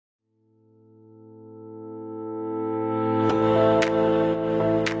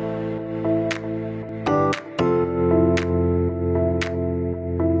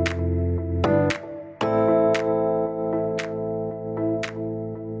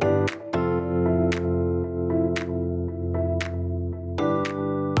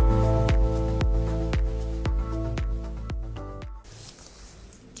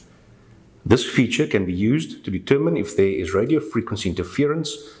This feature can be used to determine if there is radio frequency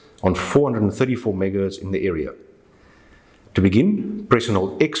interference on 434 MHz in the area. To begin, press and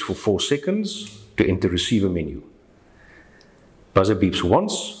hold X for 4 seconds to enter receiver menu. Buzzer beeps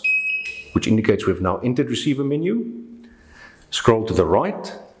once, which indicates we have now entered receiver menu. Scroll to the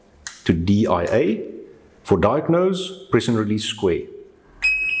right to DIA. For diagnose, press and release square.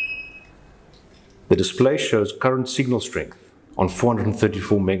 The display shows current signal strength on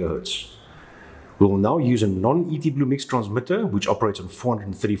 434 MHz. We will now use a non-ET Blue mixed transmitter which operates on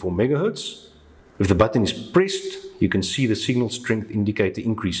 434 MHz. If the button is pressed, you can see the signal strength indicator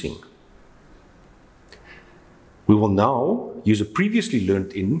increasing. We will now use a previously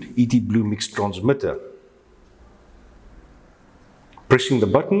learned-in ET Blue mixed transmitter. Pressing the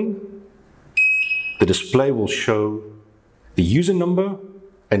button, the display will show the user number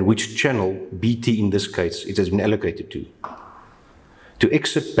and which channel, BT in this case, it has been allocated to. To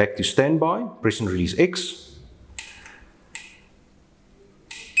exit back to standby, press and release X.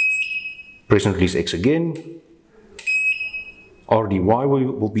 Press and release X again. RDY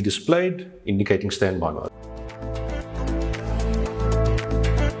will be displayed, indicating standby mode.